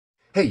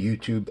Hey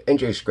YouTube,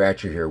 NJ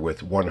Scratcher here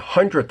with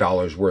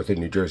 $100 worth of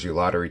New Jersey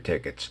lottery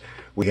tickets.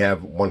 We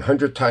have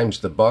 100 times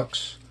the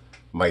bucks,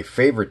 my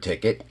favorite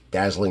ticket,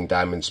 Dazzling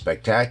Diamond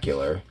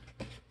Spectacular,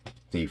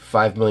 the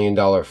 $5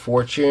 million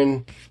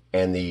fortune,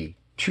 and the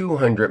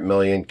 200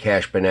 million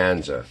cash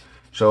bonanza.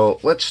 So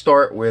let's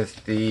start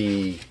with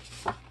the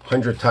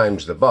 100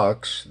 times the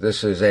bucks.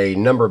 This is a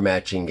number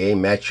matching game.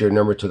 Match your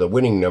number to the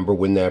winning number,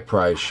 win that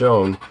prize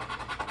shown.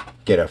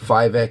 Get a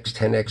 5x,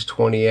 10x,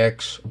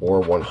 20x,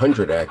 or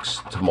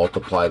 100x to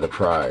multiply the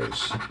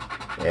prize.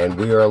 And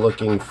we are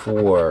looking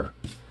for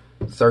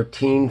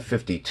 13,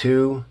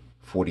 52,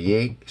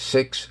 48,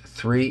 6,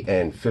 3,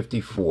 and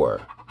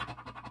 54.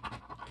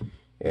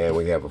 And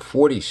we have a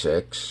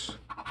 46,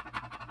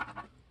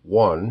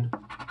 1,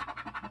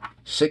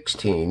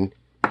 16,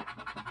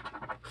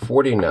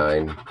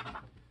 49,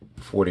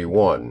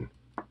 41,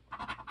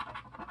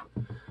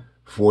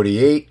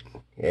 48.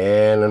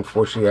 And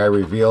unfortunately, I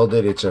revealed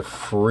it. It's a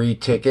free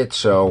ticket,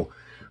 so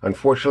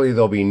unfortunately,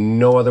 there'll be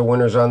no other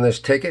winners on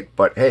this ticket.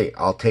 But hey,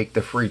 I'll take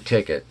the free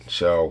ticket.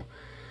 So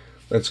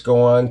let's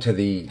go on to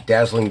the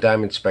Dazzling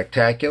Diamond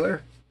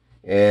Spectacular.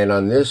 And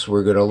on this,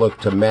 we're going to look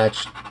to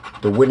match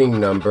the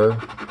winning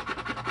number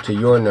to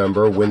your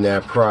number, win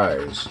that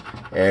prize.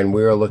 And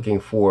we are looking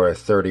for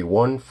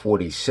 31,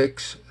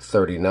 46,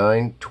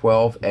 39,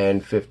 12,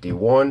 and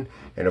 51.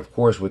 And of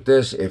course, with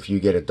this, if you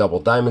get a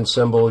double diamond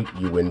symbol,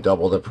 you win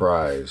double the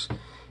prize.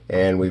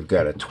 And we've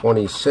got a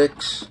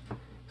 26,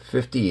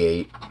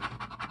 58,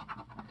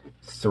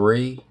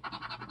 3,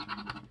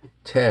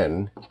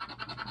 10,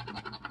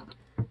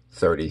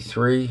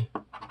 33,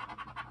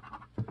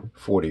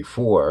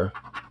 44,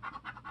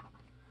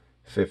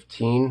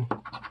 15,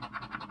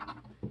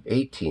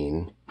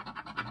 18,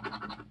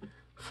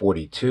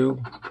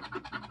 42,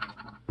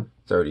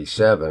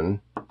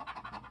 37,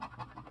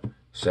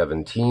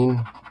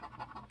 17,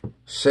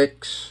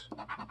 6,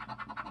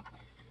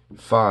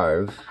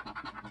 5,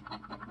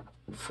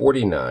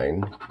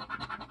 49,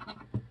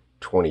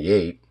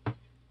 28,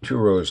 2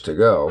 rows to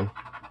go,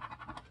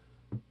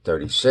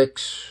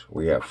 36,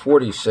 we have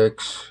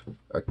 46,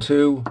 a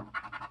 2,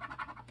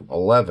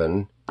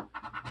 11,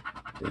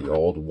 the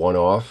old one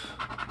off,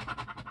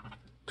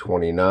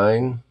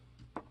 29,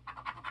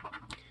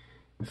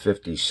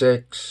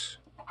 56,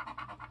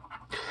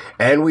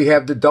 and we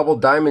have the double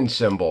diamond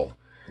symbol.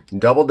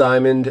 Double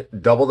diamond,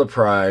 double the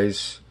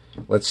prize.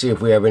 Let's see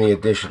if we have any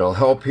additional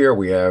help here.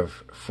 We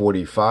have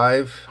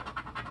 45,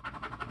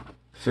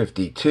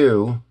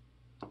 52,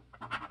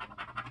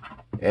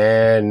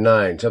 and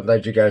 9.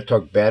 Sometimes you gotta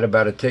talk bad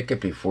about a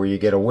ticket before you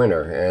get a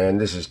winner.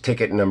 And this is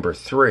ticket number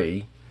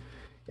 3.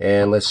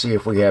 And let's see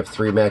if we have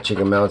 3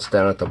 matching amounts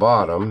down at the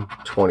bottom.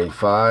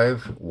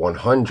 25,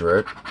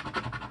 100,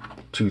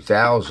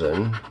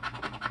 2,000,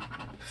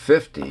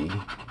 50,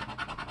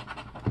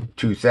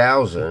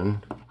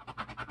 2,000,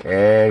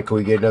 and can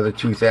we get another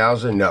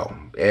 2,000? No.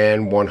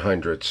 And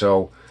 100.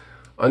 So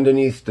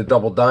underneath the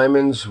double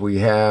diamonds, we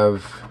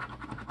have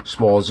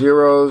small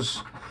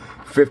zeros,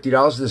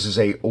 $50. This is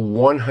a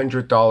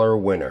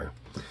 $100 winner.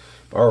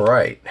 All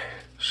right.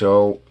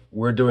 So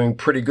we're doing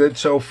pretty good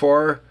so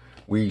far.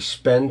 We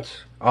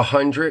spent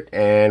 $100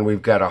 and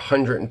we've got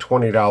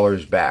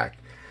 $120 back.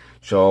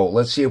 So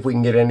let's see if we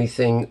can get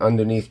anything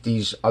underneath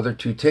these other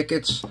 2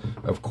 tickets.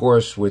 Of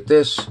course, with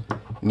this,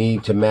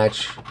 need to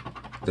match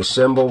the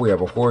symbol. We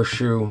have a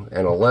horseshoe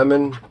and a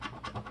lemon,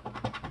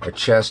 a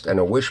chest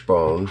and a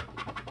wishbone,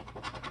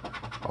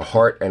 a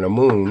heart and a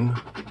moon,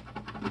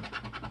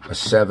 a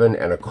 7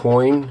 and a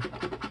coin,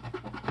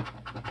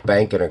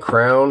 bank and a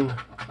crown,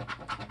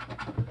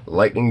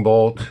 lightning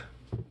bolt,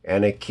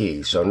 and a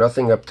key. So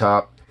nothing up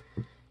top.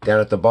 Down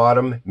at the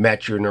bottom,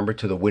 match your number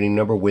to the winning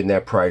number, win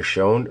that prize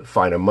shown,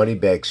 find a money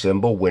bag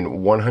symbol, win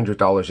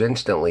 $100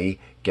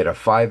 instantly, get a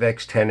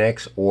 5x,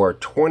 10x, or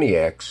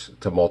 20x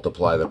to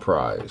multiply the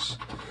prize.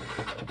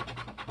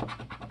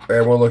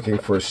 And we're looking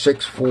for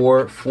 6,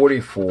 4,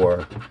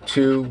 44,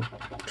 2,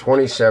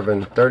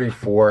 27,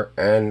 34,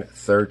 and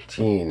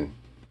 13.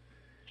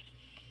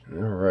 All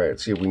right,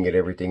 let's see if we can get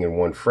everything in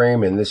one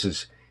frame. And this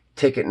is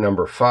ticket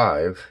number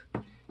 5.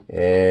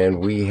 And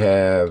we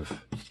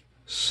have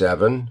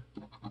 7,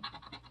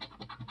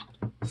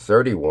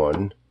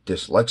 31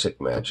 dyslexic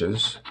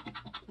matches,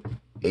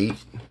 8,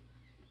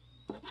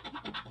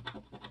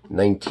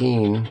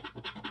 19,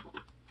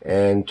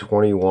 and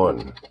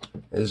 21.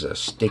 This is a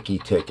sticky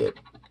ticket.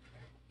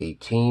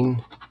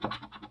 18,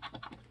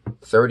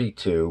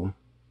 32,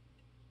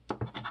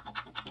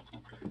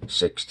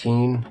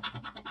 16,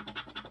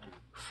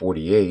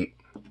 48,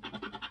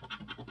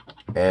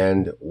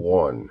 and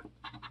 1.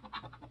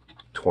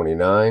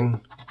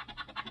 29,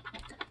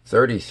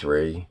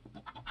 33,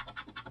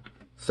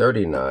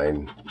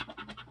 39,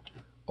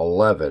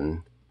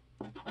 11,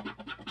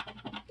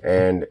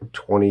 and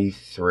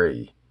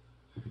 23.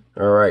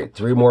 All right,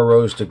 3 more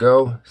rows to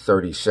go.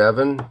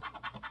 37,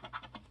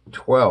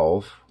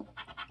 12,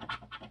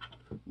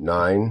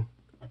 9,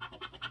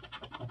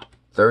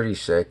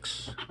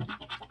 36,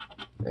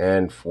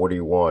 and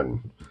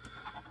 41.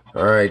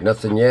 All right,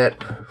 nothing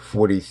yet.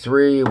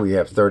 43, we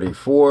have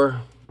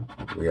 34,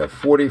 we have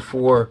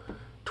 44,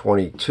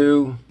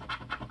 22,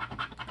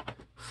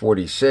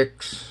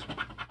 46,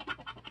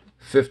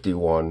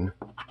 51,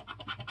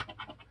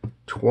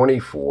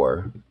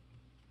 24,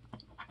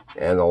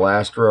 and the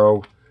last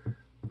row,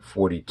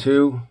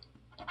 42,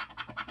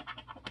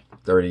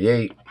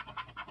 38,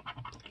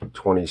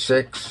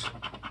 26,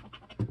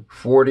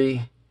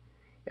 40,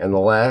 and the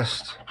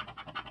last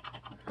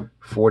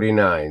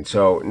 49.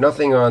 So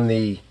nothing on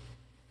the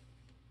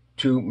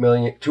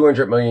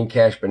 200 million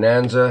cash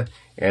bonanza.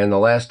 And the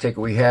last ticket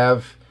we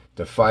have,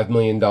 the $5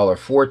 million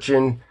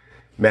fortune.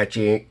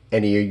 Matching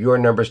any of your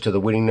numbers to the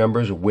winning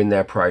numbers, win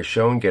that prize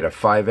shown. Get a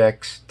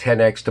 5x,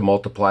 10x to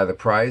multiply the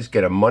prize.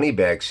 Get a money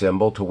bag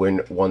symbol to win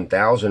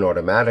 1,000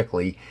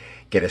 automatically.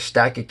 Get a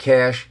stack of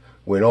cash,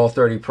 win all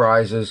 30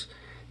 prizes.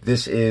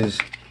 This is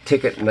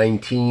ticket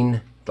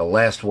 19, the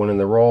last one in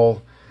the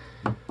roll.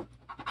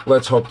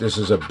 Let's hope this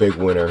is a big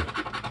winner.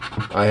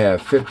 I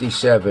have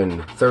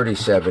 57,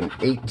 37,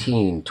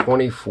 18,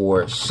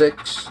 24,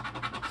 6,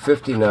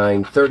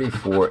 59,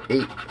 34,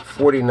 8,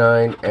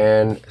 49,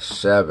 and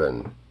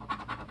 7.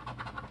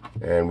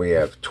 And we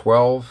have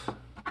 12,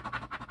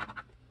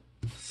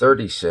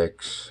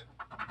 36,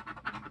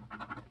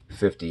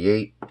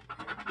 58,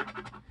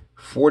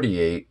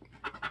 48,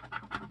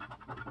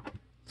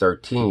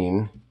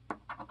 13,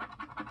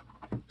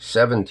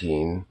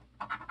 17,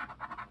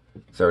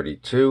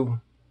 32,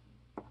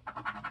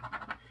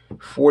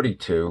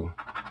 42,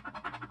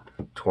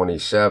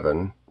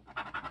 27,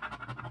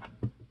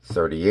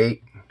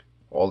 38,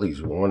 all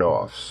these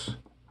one-offs,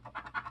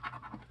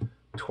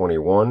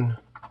 21,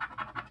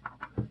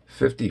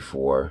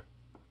 54,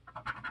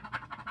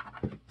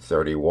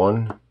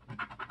 31,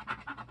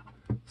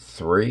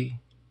 3,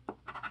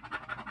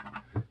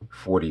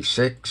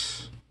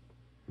 46,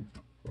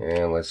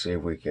 and let's see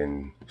if we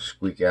can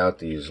squeak out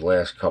these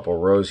last couple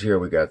rows here.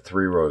 We got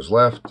 3 rows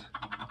left.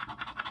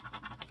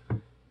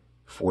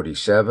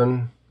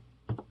 47,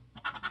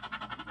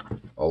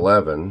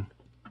 11,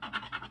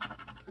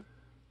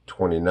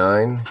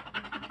 29,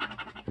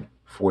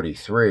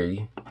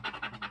 43,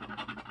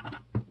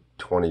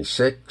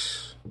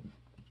 26,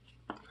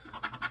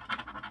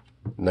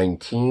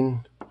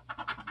 19,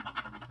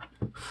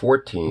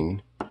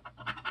 14,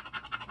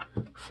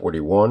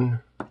 41,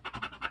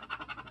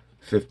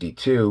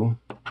 52,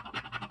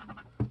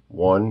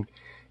 1,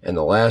 and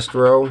the last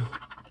row,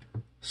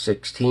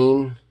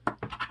 16,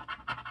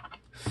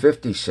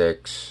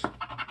 56,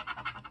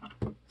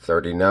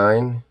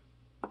 39,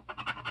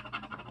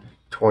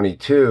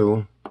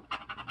 22,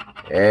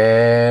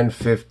 and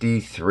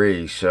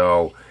 53.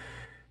 So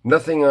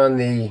nothing on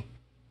the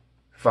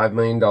 $5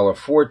 million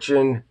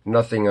fortune,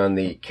 nothing on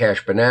the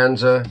cash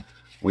bonanza.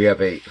 We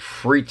have a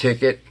free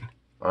ticket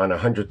on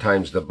 100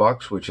 times the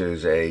bucks, which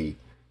is a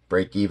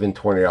break-even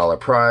 $20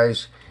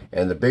 prize.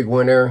 And the big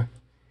winner,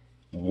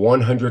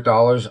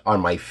 $100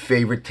 on my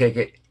favorite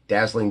ticket,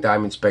 Dazzling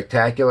Diamond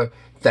Spectacular.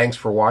 Thanks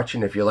for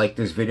watching. If you like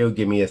this video,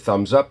 give me a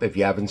thumbs up. If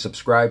you haven't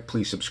subscribed,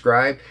 please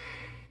subscribe.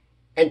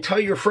 And tell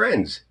your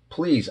friends.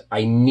 Please,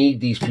 I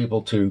need these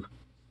people to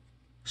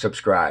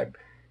subscribe.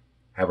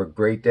 Have a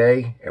great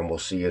day, and we'll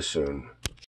see you soon.